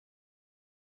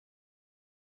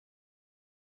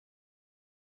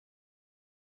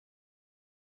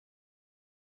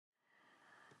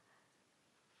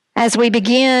As we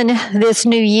begin this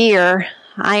new year,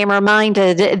 I am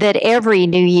reminded that every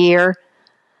new year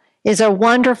is a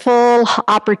wonderful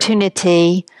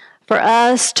opportunity for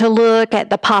us to look at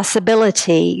the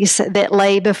possibilities that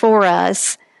lay before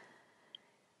us.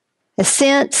 A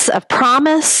sense of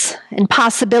promise and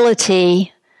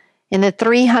possibility in the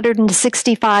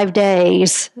 365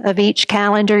 days of each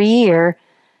calendar year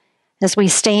as we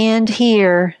stand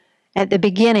here at the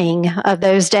beginning of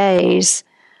those days.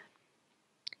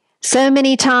 So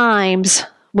many times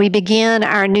we begin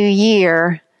our new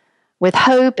year with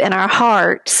hope in our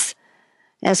hearts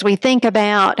as we think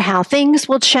about how things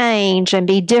will change and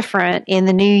be different in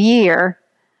the new year.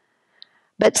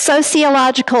 But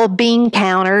sociological bean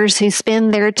counters who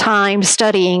spend their time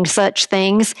studying such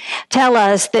things tell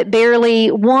us that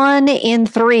barely 1 in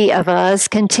 3 of us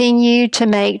continue to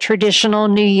make traditional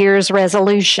New Year's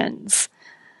resolutions.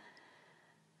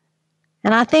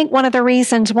 And I think one of the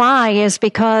reasons why is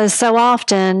because so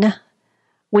often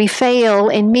we fail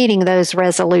in meeting those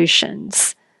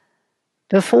resolutions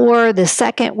before the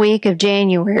second week of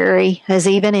January has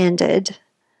even ended.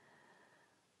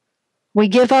 We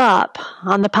give up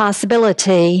on the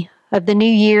possibility of the new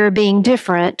year being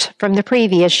different from the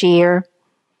previous year.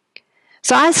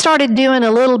 So I started doing a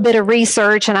little bit of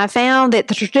research, and I found that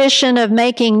the tradition of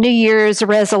making New Year's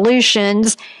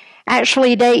resolutions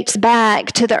actually dates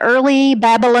back to the early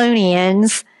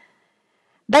Babylonians.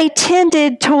 They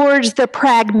tended towards the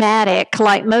pragmatic,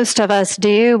 like most of us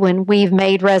do when we've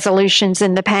made resolutions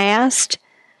in the past.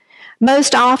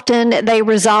 Most often, they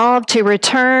resolved to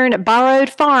return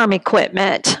borrowed farm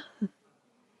equipment.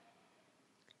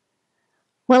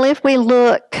 Well, if we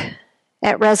look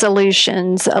at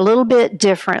resolutions a little bit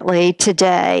differently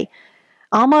today,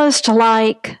 almost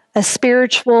like a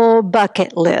spiritual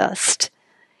bucket list,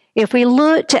 if we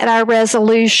looked at our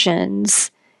resolutions,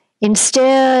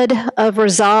 instead of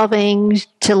resolving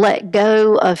to let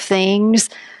go of things,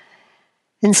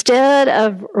 instead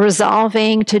of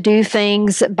resolving to do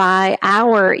things by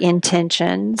our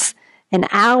intentions and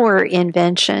our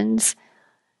inventions,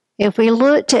 if we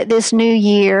looked at this new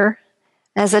year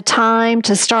as a time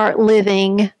to start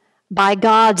living by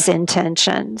God's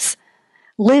intentions,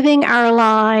 living our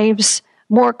lives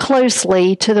more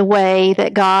closely to the way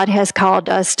that God has called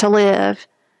us to live.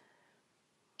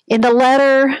 In the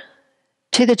letter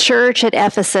to the church at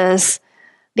Ephesus,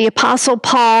 the Apostle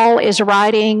Paul is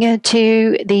writing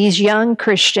to these young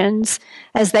Christians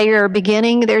as they are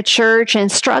beginning their church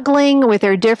and struggling with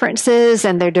their differences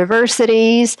and their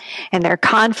diversities and their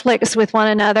conflicts with one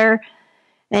another.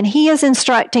 And he is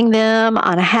instructing them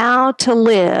on how to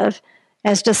live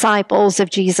as disciples of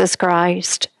Jesus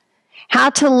Christ, how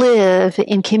to live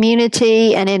in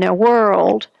community and in a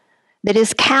world that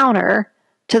is counter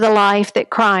to the life that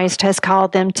Christ has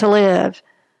called them to live.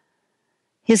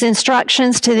 His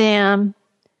instructions to them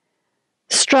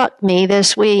struck me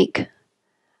this week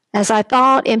as I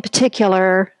thought in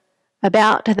particular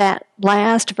about that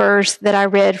last verse that I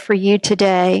read for you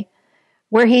today,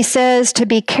 where he says to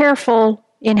be careful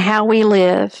in how we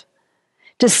live,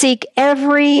 to seek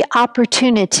every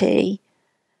opportunity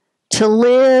to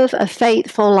live a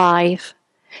faithful life,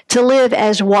 to live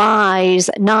as wise,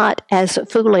 not as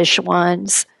foolish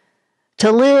ones, to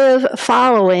live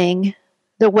following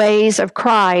the ways of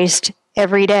Christ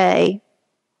every day.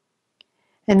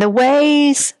 And the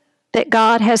ways that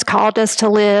God has called us to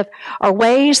live are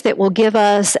ways that will give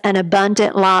us an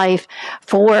abundant life.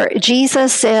 For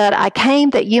Jesus said, I came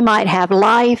that you might have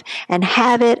life and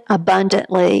have it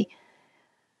abundantly.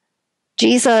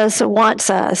 Jesus wants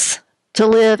us to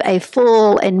live a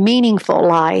full and meaningful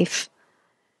life.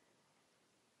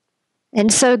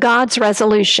 And so God's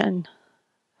resolution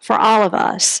for all of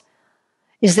us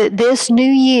is that this new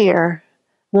year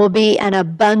will be an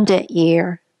abundant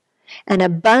year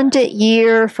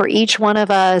for each one of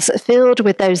us, filled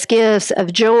with those gifts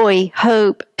of joy,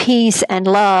 hope, peace, and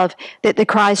love that the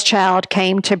Christ child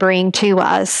came to bring to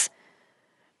us.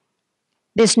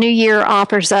 This new year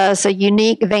offers us a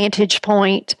unique vantage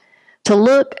point to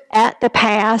look at the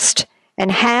past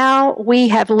and how we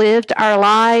have lived our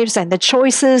lives and the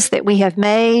choices that we have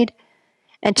made,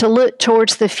 and to look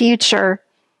towards the future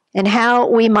and how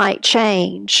we might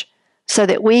change so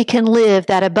that we can live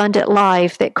that abundant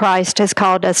life that Christ has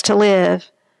called us to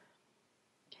live.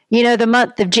 You know, the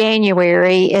month of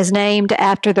January is named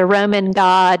after the Roman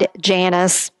god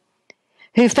Janus,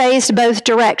 who faced both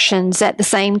directions at the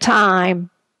same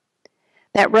time.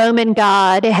 That Roman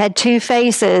god had 2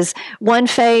 faces, one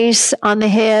face on the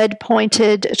head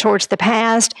pointed towards the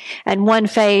past, and one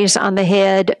face on the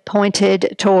head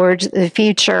pointed towards the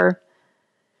future.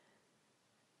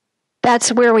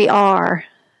 That's where we are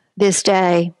this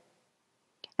day.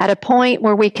 at a point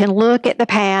where we can look at the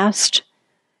past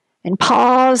and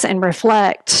pause and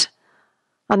reflect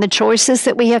on the choices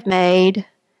that we have made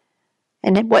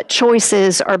and what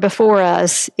choices are before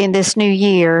us in this new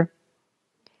year.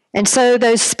 And so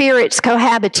those spirits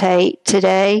cohabitate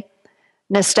today,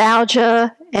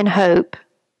 nostalgia and hope.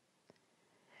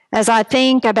 As I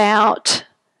think about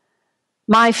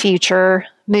my future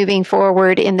moving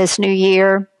forward in this new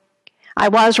year, I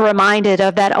was reminded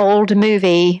of that old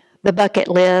movie, The Bucket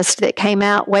List, that came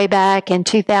out way back in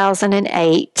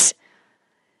 2008.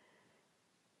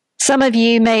 Some of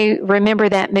you may remember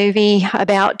that movie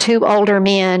about two older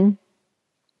men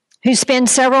who spend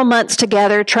several months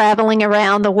together traveling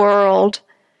around the world,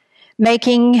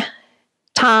 making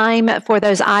time for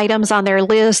those items on their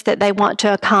list that they want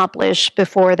to accomplish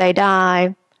before they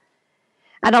die.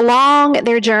 And along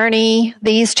their journey,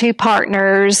 these two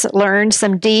partners learn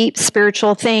some deep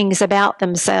spiritual things about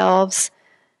themselves.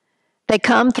 They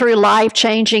come through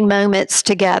life-changing moments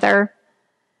together.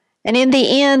 And in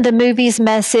the end, the movie's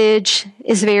message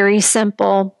is very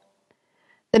simple.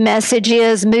 The message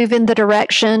is move in the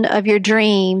direction of your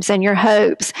dreams and your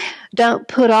hopes. Don't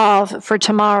put off for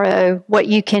tomorrow what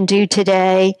you can do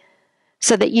today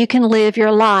so that you can live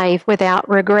your life without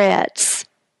regrets.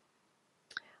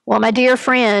 Well, my dear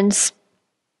friends,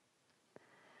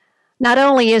 not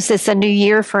only is this a new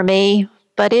year for me,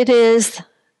 but it is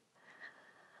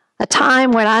a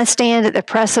time when I stand at the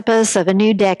precipice of a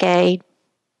new decade.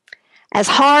 As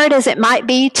hard as it might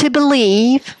be to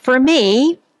believe, for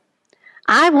me,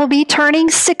 I will be turning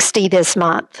 60 this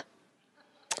month.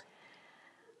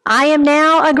 I am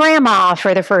now a grandma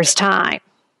for the first time.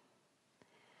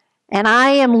 And I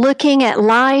am looking at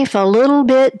life a little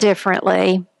bit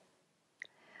differently,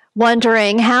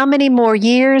 wondering how many more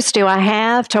years do I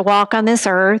have to walk on this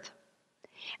earth,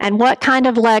 and what kind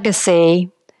of legacy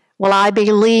will I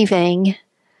be leaving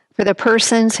for the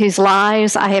persons whose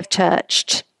lives I have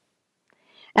touched.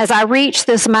 As I reach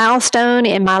this milestone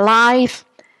in my life,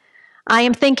 I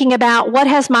am thinking about what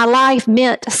has my life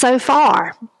meant so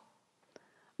far?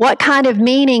 What kind of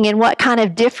meaning and what kind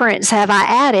of difference have I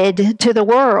added to the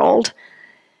world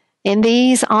in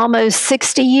these almost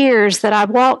 60 years that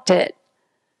I've walked it?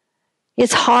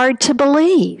 It's hard to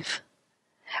believe.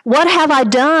 What have I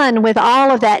done with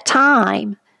all of that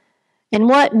time? And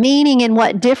what meaning and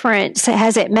what difference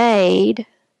has it made?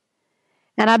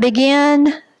 And I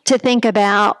begin to think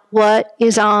about what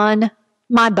is on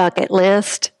my bucket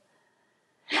list.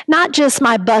 Not just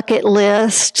my bucket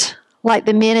list, like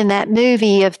the men in that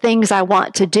movie, of things I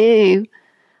want to do,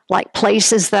 like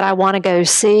places that I want to go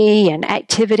see and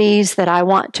activities that I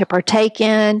want to partake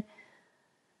in,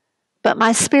 but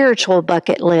my spiritual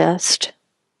bucket list,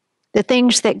 the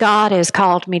things that God has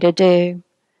called me to do,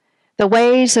 the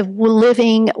ways of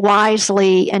living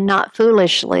wisely and not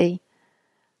foolishly,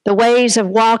 the ways of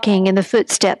walking in the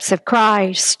footsteps of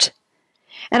Christ.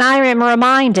 And I am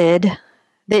reminded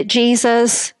that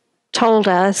Jesus told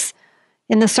us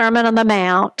in the Sermon on the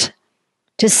Mount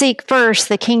to seek first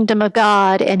the kingdom of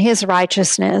God and his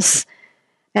righteousness,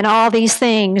 and all these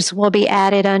things will be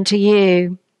added unto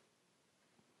you.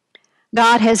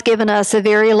 God has given us a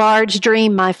very large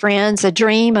dream, my friends, a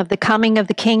dream of the coming of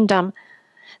the kingdom,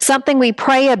 something we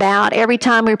pray about every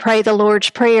time we pray the Lord's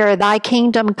Prayer, thy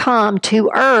kingdom come to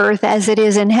earth as it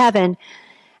is in heaven.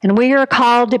 And we are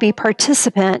called to be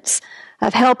participants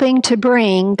of helping to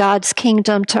bring God's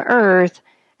kingdom to earth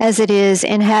as it is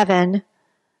in heaven.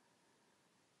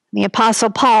 The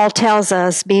Apostle Paul tells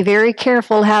us, be very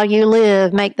careful how you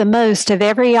live, make the most of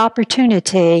every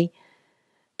opportunity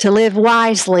to live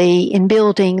wisely in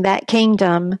building that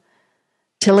kingdom,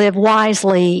 to live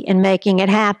wisely in making it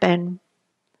happen.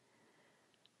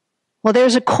 Well,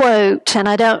 there's a quote, and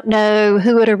I don't know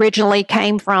who it originally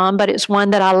came from, but it's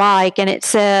one that I like, and it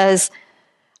says,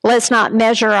 let's not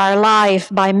measure our life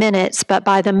by minutes, but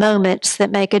by the moments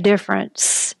that make a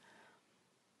difference.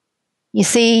 You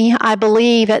see, I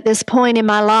believe at this point in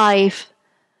my life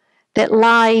that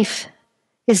life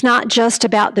is not just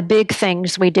about the big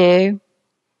things we do,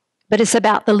 but it's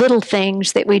about the little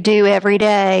things that we do every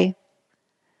day,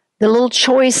 the little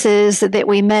choices that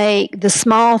we make, the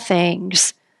small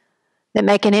things that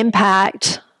make an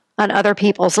impact on other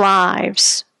people's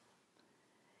lives.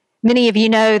 Many of you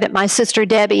know that my sister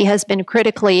Debbie has been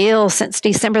critically ill since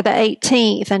December the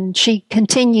 18th, and she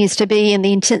continues to be in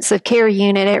the intensive care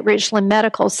unit at Richland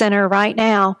Medical Center right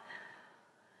now.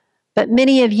 But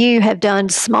many of you have done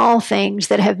small things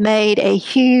that have made a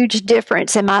huge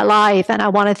difference in my life, and I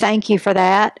want to thank you for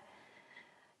that.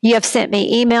 You have sent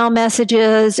me email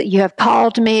messages, you have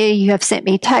called me, you have sent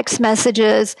me text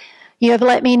messages, You have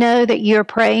let me know that you are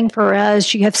praying for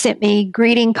us. You have sent me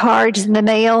greeting cards in the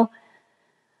mail.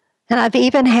 And I've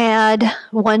even had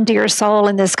one dear soul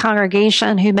in this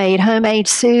congregation who made homemade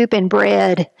soup and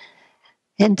bread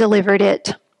and delivered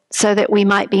it so that we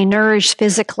might be nourished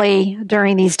physically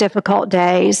during these difficult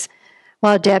days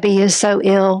while Debbie is so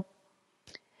ill.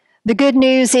 The good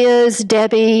news is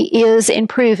Debbie is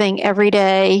improving every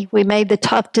day. We made the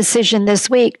tough decision this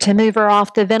week to move her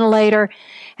off the ventilator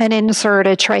and insert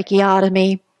a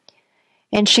tracheotomy.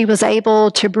 And she was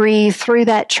able to breathe through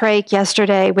that trach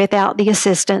yesterday without the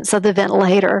assistance of the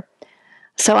ventilator.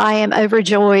 So I am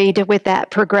overjoyed with that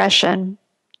progression.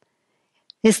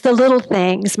 It's the little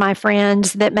things, my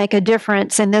friends, that make a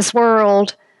difference in this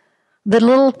world. The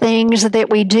little things that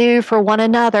we do for one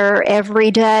another every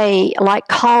day, like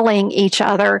calling each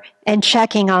other and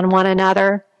checking on one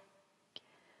another.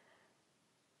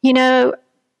 You know,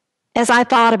 as I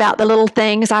thought about the little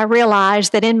things, I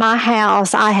realized that in my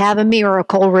house, I have a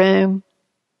miracle room.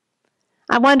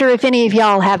 I wonder if any of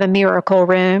y'all have a miracle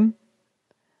room.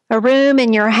 A room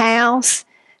in your house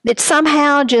that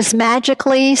somehow just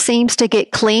magically seems to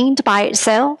get cleaned by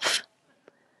itself.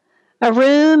 A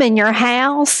room in your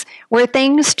house where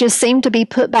things just seem to be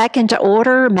put back into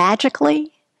order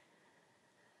magically.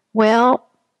 Well,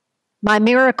 my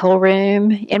miracle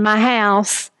room in my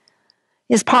house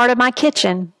is part of my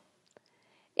kitchen.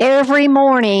 Every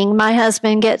morning, my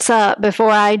husband gets up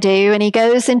before I do, and he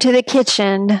goes into the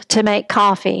kitchen to make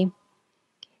coffee.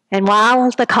 And while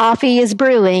the coffee is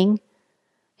brewing,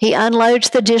 he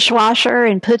unloads the dishwasher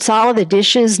and puts all of the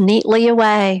dishes neatly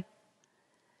away.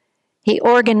 He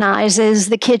organizes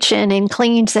the kitchen and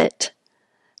cleans it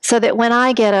so that when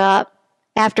I get up,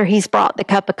 after he's brought the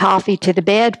cup of coffee to the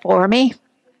bed for me,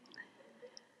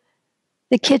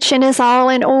 the kitchen is all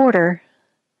in order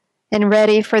and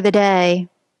ready for the day.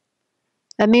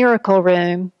 A miracle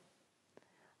room,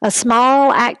 a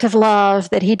small act of love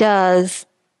that he does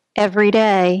every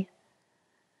day.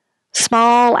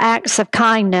 Small acts of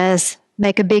kindness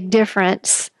make a big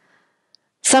difference.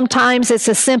 Sometimes it's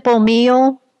a simple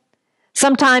meal.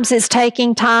 Sometimes it's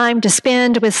taking time to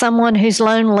spend with someone who's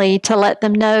lonely to let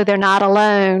them know they're not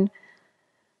alone.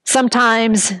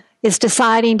 Sometimes it's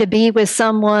deciding to be with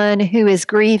someone who is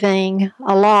grieving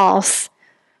a loss.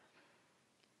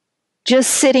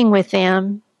 Just sitting with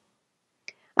them.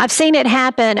 I've seen it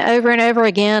happen over and over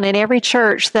again in every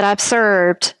church that I've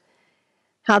served.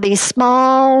 How these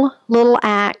small little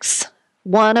acts,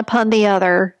 one upon the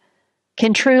other,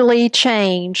 can truly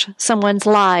change someone's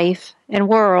life and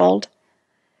world.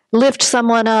 Lift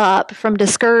someone up from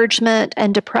discouragement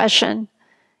and depression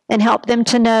and help them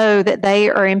to know that they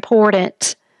are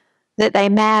important, that they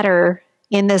matter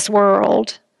in this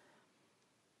world.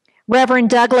 Reverend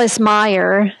Douglas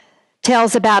Meyer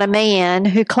tells about a man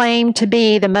who claimed to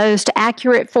be the most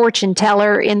accurate fortune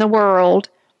teller in the world.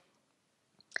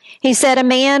 He said a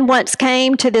man once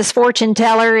came to this fortune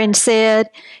teller and said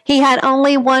he had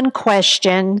only one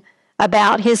question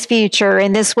about his future,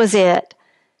 and this was it.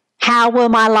 How will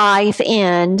my life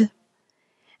end?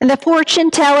 And the fortune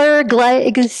teller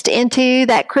gazed into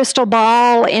that crystal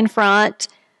ball in front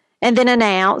and then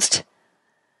announced,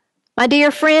 "My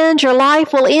dear friend, your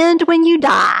life will end when you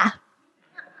die."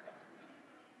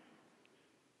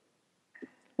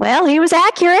 Well, he was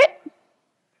accurate.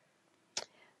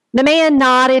 The man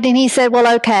nodded and he said,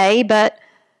 "Well, okay, but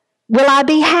will I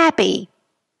be happy?"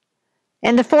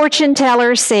 And the fortune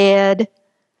teller said,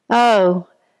 "Oh,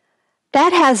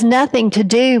 that has nothing to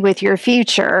do with your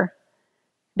future.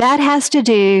 That has to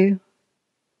do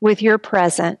with your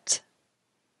present,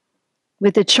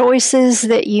 with the choices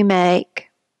that you make.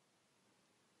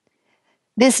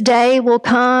 This day will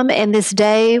come and this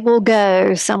day will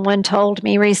go," someone told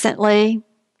me recently.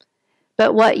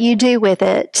 But what you do with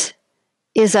it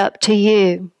is up to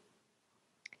you.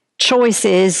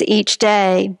 Choices each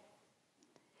day.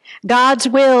 God's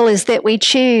will is that we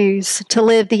choose to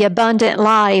live the abundant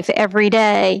life every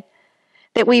day,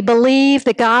 that we believe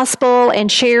the gospel and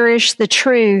cherish the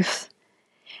truth.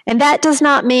 And that does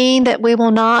not mean that we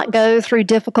will not go through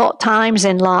difficult times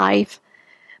in life,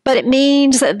 but it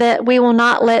means that we will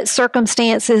not let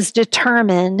circumstances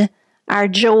determine our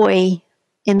joy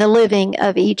in the living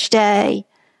of each day.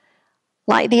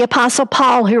 Like the Apostle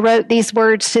Paul, who wrote these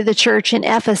words to the church in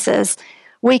Ephesus,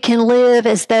 we can live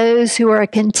as those who are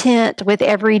content with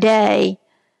every day.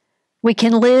 We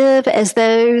can live as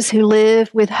those who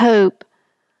live with hope,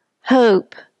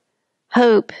 hope,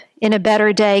 hope in a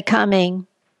better day coming.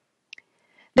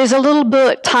 There's a little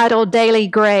book titled Daily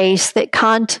Grace that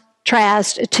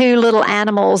contrasts two little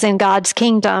animals in God's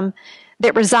kingdom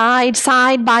that reside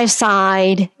side by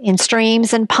side in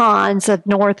streams and ponds of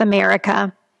North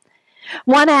America.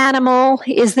 One animal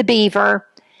is the beaver,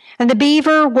 and the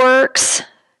beaver works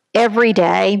every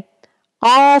day,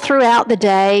 all throughout the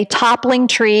day, toppling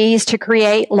trees to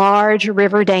create large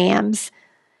river dams.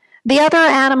 The other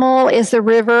animal is the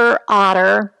river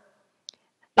otter.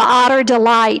 The otter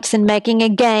delights in making a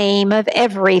game of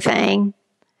everything.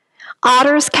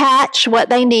 Otters catch what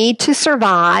they need to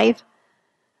survive,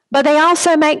 but they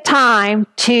also make time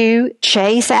to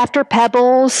chase after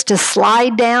pebbles, to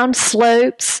slide down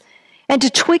slopes, and to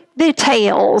tweak their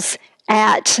tails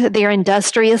at their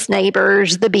industrious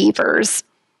neighbors, the beavers.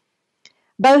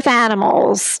 Both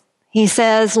animals, he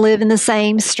says, live in the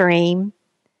same stream.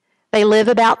 They live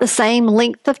about the same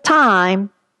length of time,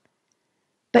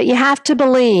 but you have to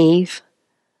believe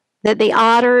that the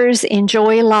otters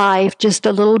enjoy life just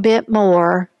a little bit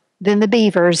more than the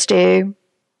beavers do.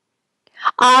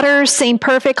 Otters seem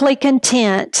perfectly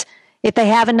content if they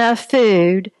have enough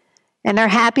food, and they're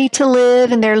happy to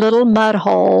live in their little mud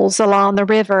holes along the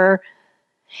river.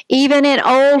 Even in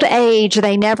old age,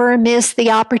 they never miss the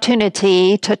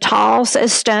opportunity to toss a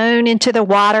stone into the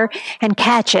water and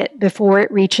catch it before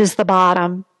it reaches the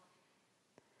bottom.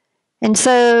 And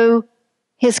so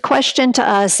his question to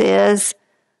us is,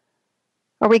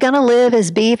 are we going to live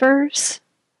as beavers,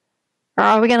 or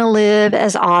are we going to live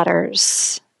as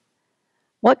otters?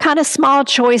 What kind of small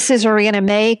choices are we going to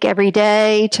make every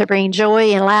day to bring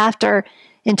joy and laughter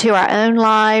into our own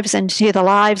lives and to the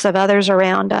lives of others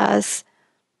around us?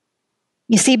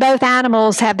 You see, both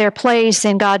animals have their place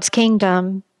in God's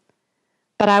kingdom,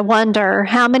 but I wonder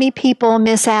how many people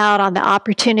miss out on the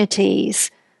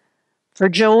opportunities for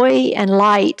joy and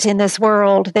light in this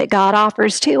world that God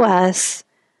offers to us,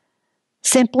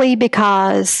 simply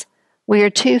because we are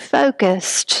too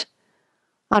focused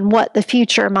on what the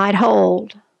future might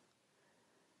hold.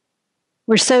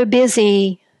 We're so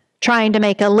busy trying to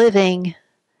make a living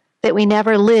that we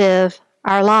never live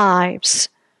our lives.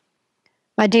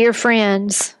 My dear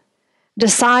friends,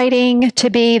 deciding to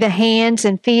be the hands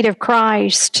and feet of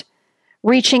Christ,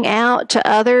 reaching out to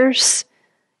others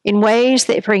in ways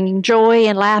that bring joy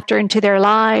and laughter into their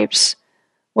lives,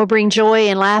 will bring joy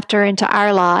and laughter into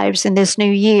our lives in this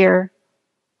new year.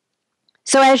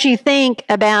 So as you think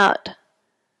about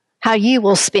how you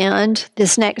will spend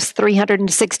this next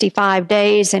 365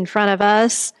 days in front of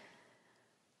us,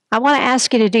 I want to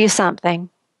ask you to do something.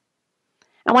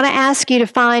 I want to ask you to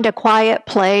find a quiet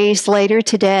place later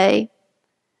today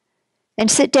and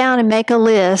sit down and make a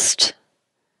list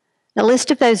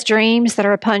of those dreams that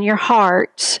are upon your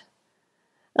heart,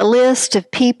 a list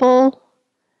of people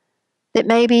that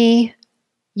maybe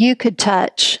you could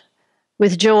touch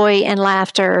with joy and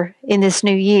laughter in this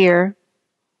new year.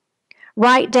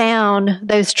 Write down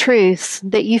those truths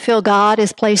that you feel God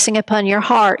is placing upon your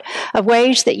heart, of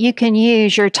ways that you can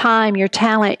use your time, your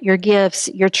talent, your gifts,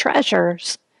 your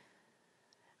treasures,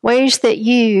 ways that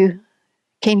you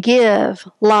can give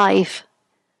life,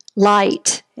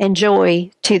 light, and joy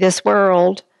to this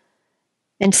world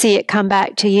and see it come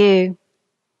back to you.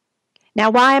 Now,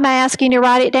 why am I asking you to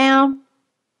write it down?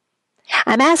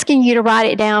 I'm asking you to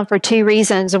write it down for two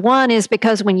reasons. One is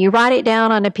because when you write it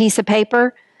down on a piece of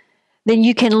paper, then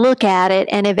you can look at it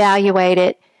and evaluate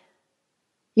it.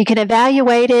 You can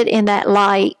evaluate it in that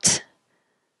light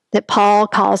that Paul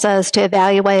calls us to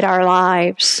evaluate our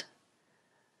lives.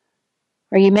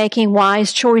 Are you making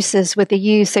wise choices with the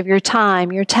use of your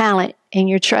time, your talent, and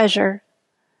your treasure?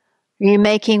 Are you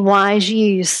making wise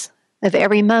use of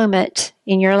every moment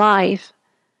in your life?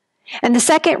 And the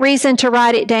second reason to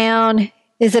write it down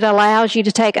is it allows you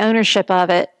to take ownership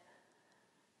of it,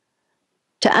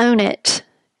 to own it,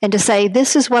 and to say,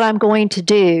 this is what I'm going to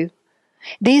do.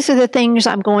 These are the things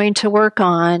I'm going to work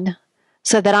on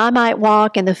so that I might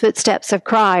walk in the footsteps of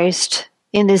Christ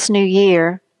in this new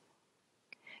year.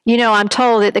 You know, I'm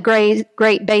told that the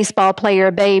great baseball player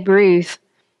Babe Ruth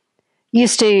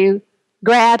used to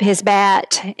grab his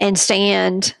bat and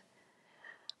stand,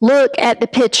 look at the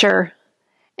pitcher,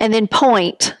 and then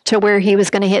point to where he was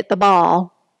going to hit the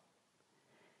ball.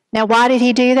 Now, why did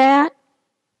he do that?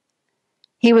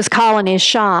 He was calling his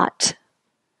shot.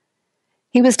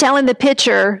 He was telling the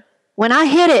pitcher, when I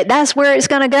hit it, that's where it's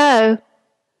going to go.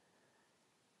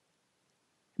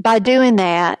 By doing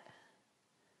that,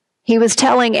 he was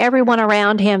telling everyone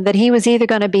around him that he was either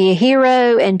going to be a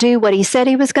hero and do what he said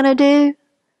he was going to do,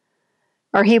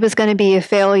 or he was going to be a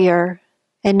failure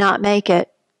and not make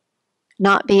it,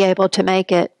 not be able to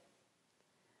make it.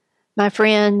 My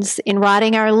friends, in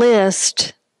writing our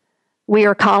list, we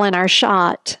are calling our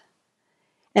shot.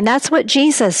 And that's what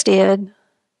Jesus did.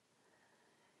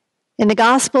 In the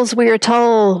Gospels, we are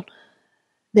told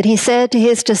that he said to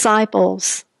his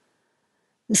disciples,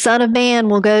 the Son of Man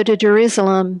will go to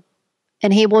Jerusalem,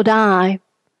 and he will die.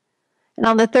 And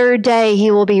on the third day, he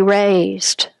will be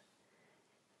raised.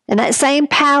 And that same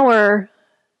power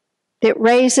that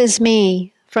raises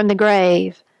me from the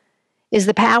grave is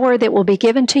the power that will be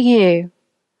given to you.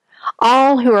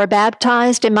 All who are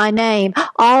baptized in my name,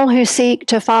 all who seek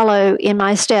to follow in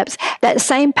my steps, that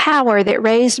same power that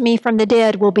raised me from the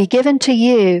dead will be given to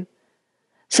you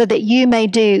so that you may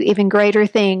do even greater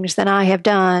things than I have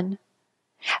done.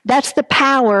 That's the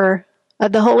power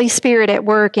of the Holy Spirit at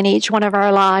work in each one of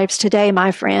our lives today,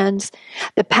 my friends.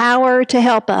 The power to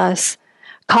help us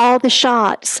call the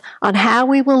shots on how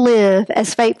we will live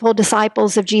as faithful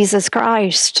disciples of Jesus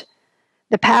Christ.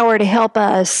 The power to help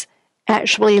us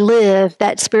actually live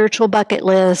that spiritual bucket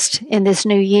list in this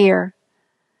new year.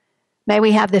 May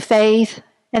we have the faith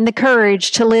and the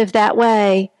courage to live that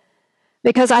way,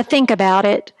 because I think about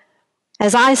it.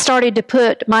 As I started to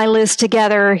put my list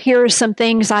together, here are some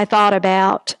things I thought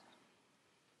about.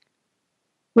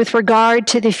 With regard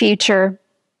to the future,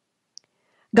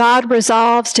 God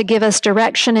resolves to give us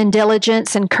direction and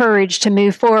diligence and courage to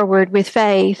move forward with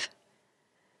faith.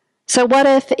 So what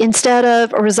if instead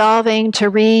of resolving to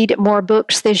read more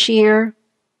books this year,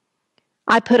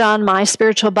 I put on my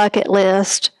spiritual bucket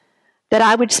list that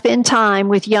I would spend time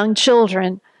with young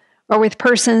children or with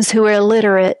persons who are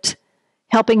illiterate,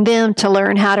 helping them to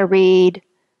learn how to read,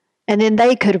 and then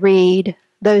they could read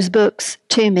those books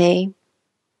to me.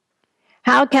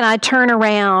 How can I turn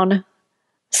around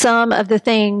some of the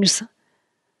things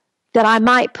that I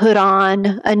might put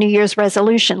on a New Year's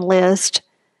resolution list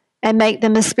and make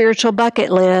them a spiritual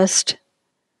bucket list?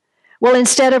 Well,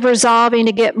 instead of resolving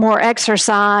to get more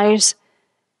exercise,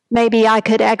 maybe I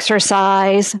could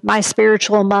exercise my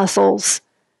spiritual muscles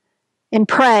and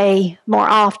pray more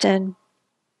often.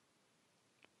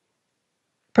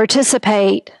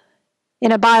 Participate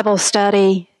in a Bible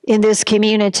study in this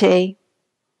community.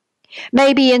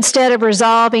 Maybe instead of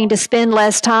resolving to spend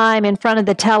less time in front of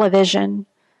the television,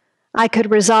 I could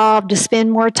resolve to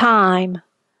spend more time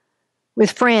with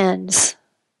friends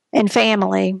and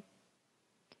family.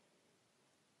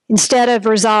 Instead of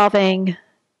resolving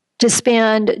to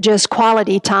spend just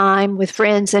quality time with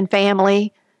friends and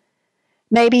family,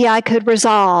 maybe I could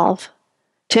resolve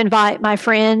to invite my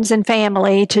friends and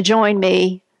family to join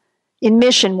me in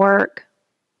mission work,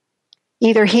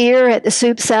 either here at the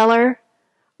soup cellar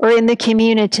or in the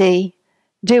community,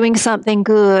 doing something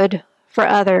good for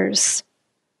others.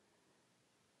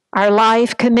 Our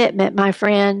life commitment, my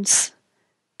friends,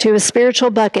 to a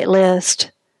spiritual bucket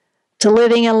list, to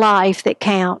living a life that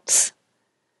counts.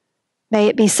 May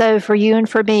it be so for you and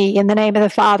for me, in the name of the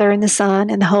Father, and the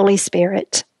Son, and the Holy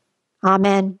Spirit.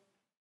 Amen.